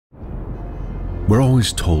We're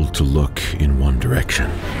always told to look in one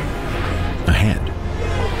direction, ahead,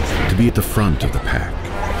 to be at the front of the pack.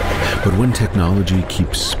 But when technology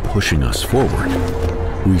keeps pushing us forward,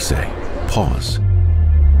 we say, pause.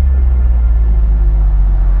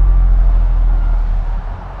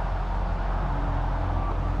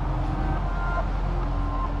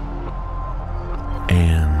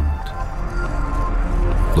 And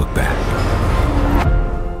look back.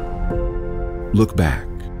 Look back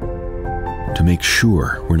to make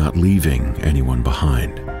sure we're not leaving anyone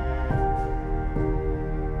behind.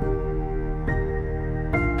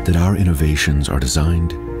 That our innovations are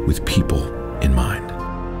designed with people in mind.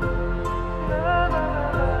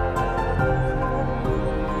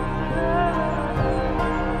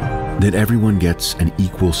 That everyone gets an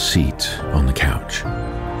equal seat on the couch.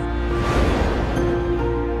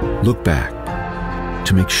 Look back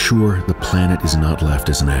to make sure the planet is not left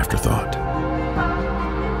as an afterthought.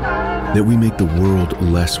 That we make the world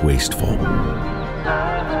less wasteful,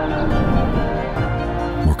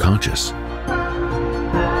 more conscious.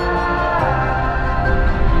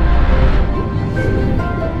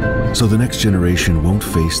 So the next generation won't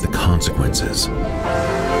face the consequences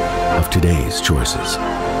of today's choices.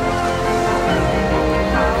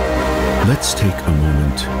 Let's take a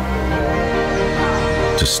moment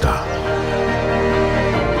to stop,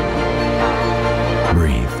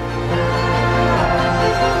 breathe,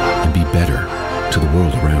 and be better to the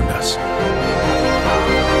world around us.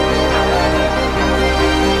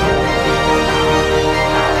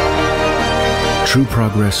 True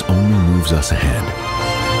progress only moves us ahead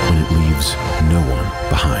when it leaves no one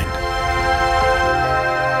behind.